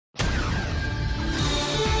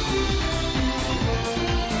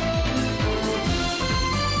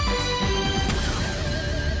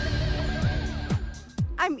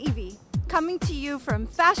coming to you from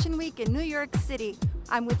Fashion Week in New York City.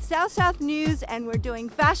 I'm with South South News and we're doing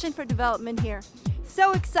Fashion for Development here.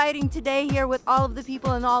 So exciting today here with all of the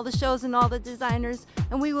people and all the shows and all the designers,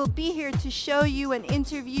 and we will be here to show you and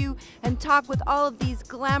interview and talk with all of these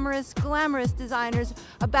glamorous designers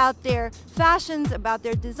about their fashions, about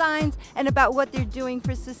their designs, and about what they're doing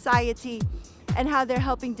for society and how they're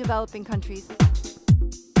helping developing countries.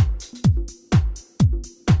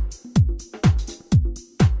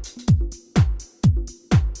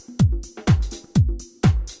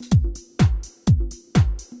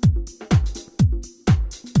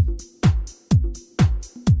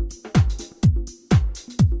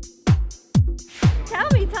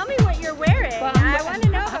 Tell me what you're wearing. Well, I want to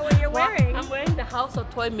know what you're wearing. I'm wearing the House of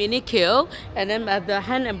Toy mini kilt, and then the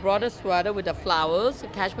hand embroidered sweater with the flowers,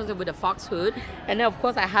 cashmere with the fox hood, and then of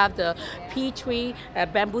course I have the P3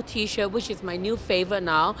 bamboo t-shirt, which is my new favorite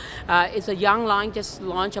now. It's a young line just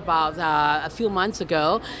launched about a few months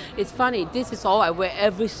ago. It's funny, this is all I wear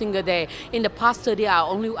every single day. In the past 30 years,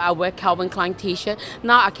 I wear Calvin Klein t-shirt.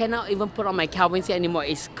 Now I cannot even put on my Calvin's anymore.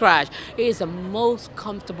 It's scratched. It is the most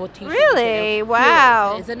comfortable t-shirt. Really?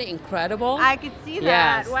 Wow. Isn't it incredible? I could see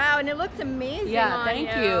that. Yes. Wow, and it looks amazing. Yeah, on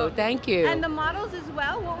thank you. you, thank you. And the models as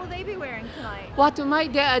well, what will they be wearing tonight? Well,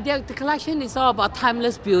 tonight the collection is all about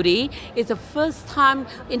timeless beauty. It's the first time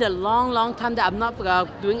in a long time that I'm not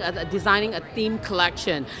designing a theme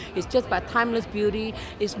collection. It's just about timeless beauty.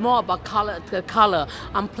 It's more about the color.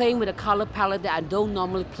 I'm playing with a color palette that I don't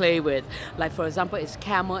normally play with. Like for example, it's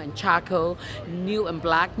camel and charcoal, nude and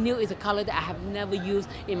black. Nude is a color that I have never used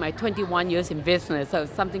in my 21 years in business. So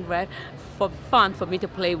it's something very fun for me to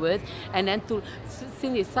play with. And then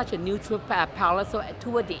since it's such a neutral palette, so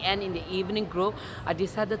toward the end in the evening group, I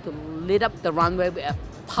decided to lit up the runway with a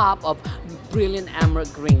pop of brilliant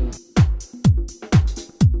emerald green.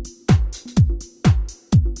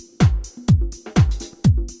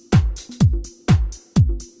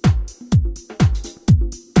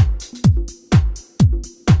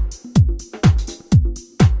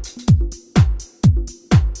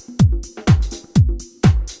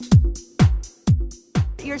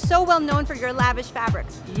 You're so well known for your lavish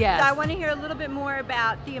fabrics. Yes. So I want to hear a little bit more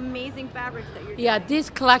about the amazing fabrics that you're doing. Yeah, this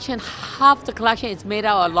collection, half the collection is made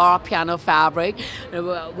out of Laura Piano fabric.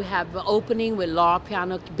 We have the opening with Laura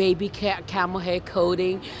Piano baby camel hair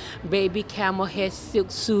coating, baby camel hair silk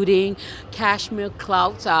suiting, cashmere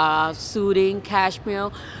clouds suiting,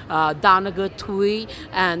 cashmere donegal tweed,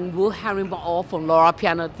 and wool herringbone, all from Laura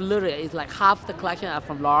Piano. Literally, it's like half the collection are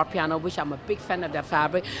from Laura Piano, which I'm a big fan of their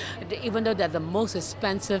fabric. Even though they're the most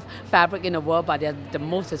expensive fabric in the world, but they're the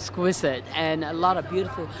most exquisite, and a lot of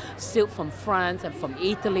beautiful silk from France and from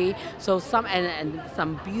Italy. So some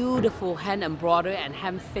beautiful hand embroidery and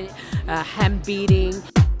hand beading.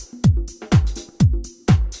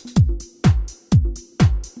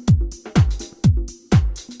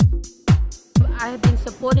 I have been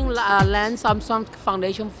supporting Lance Armstrong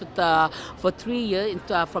Foundation for 3 years,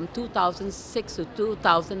 from 2006 to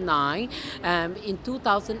 2009. In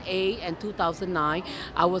 2008 and 2009,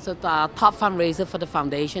 I was a top fundraiser for the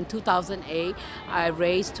foundation. 2008, I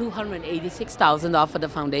raised $286,000 for the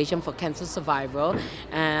foundation for cancer survival,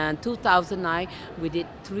 and 2009 we did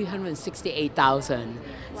 $368,000.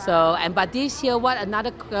 So, but this year, what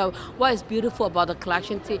is beautiful about the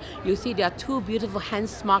collection? You see, there are two beautiful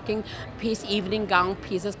hand-smocking evening gown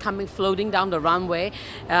pieces floating down the runway.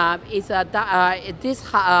 This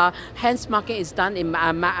hand-smocking is done in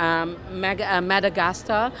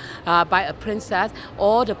Madagascar by a princess.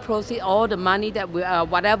 All the proceeds, all the money that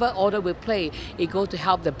whatever order we play, it goes to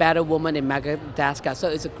help the battered woman in Madagascar. So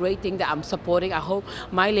it's a great thing that I'm supporting. I hope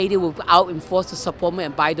my lady will be out in force to support me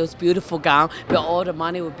and buy those beautiful gowns, but all the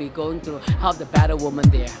money will be going to help the battered woman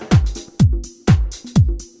there.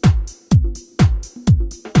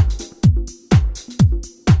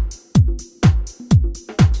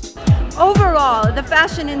 Overall, the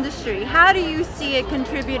fashion industry, how do you see it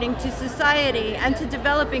contributing to society and to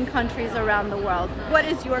developing countries around the world? What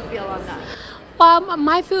is your feel on that?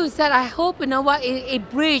 My view is that I hope, it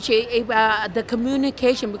bridges the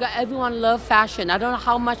communication, because everyone loves fashion. I don't know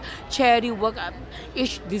how much charity work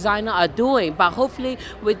each designer are doing, but hopefully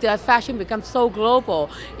with the fashion becomes so global,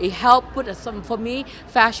 it helps for me,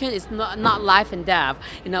 fashion is not life and death.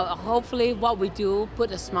 Hopefully what we do, put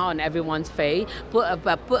a smile on everyone's face,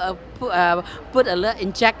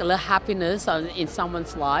 inject a little happiness in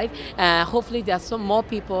someone's life. Hopefully there's some more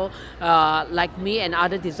people like me and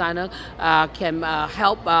other designers can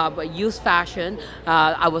help use fashion,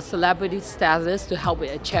 our celebrity status, to help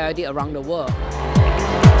with a charity around the world.